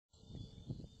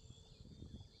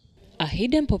A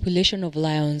hidden population of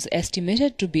lions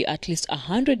estimated to be at least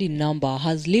 100 in number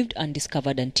has lived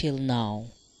undiscovered until now.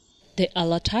 The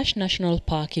Alatash National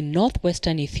Park in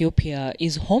northwestern Ethiopia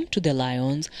is home to the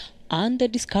lions, and the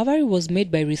discovery was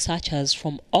made by researchers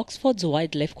from Oxford's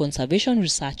Wildlife Conservation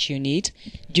Research Unit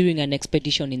during an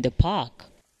expedition in the park.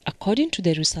 According to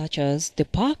the researchers, the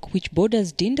park, which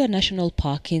borders Dinda National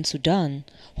Park in Sudan,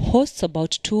 hosts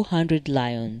about 200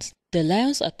 lions. The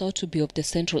lions are thought to be of the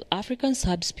Central African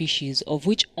subspecies, of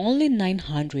which only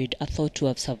 900 are thought to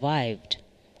have survived.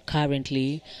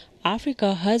 Currently,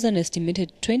 Africa has an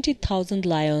estimated 20,000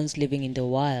 lions living in the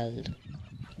wild.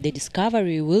 The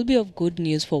discovery will be of good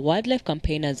news for wildlife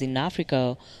campaigners in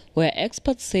Africa, where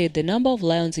experts say the number of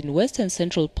lions in west and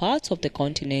central parts of the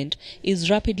continent is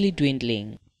rapidly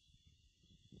dwindling.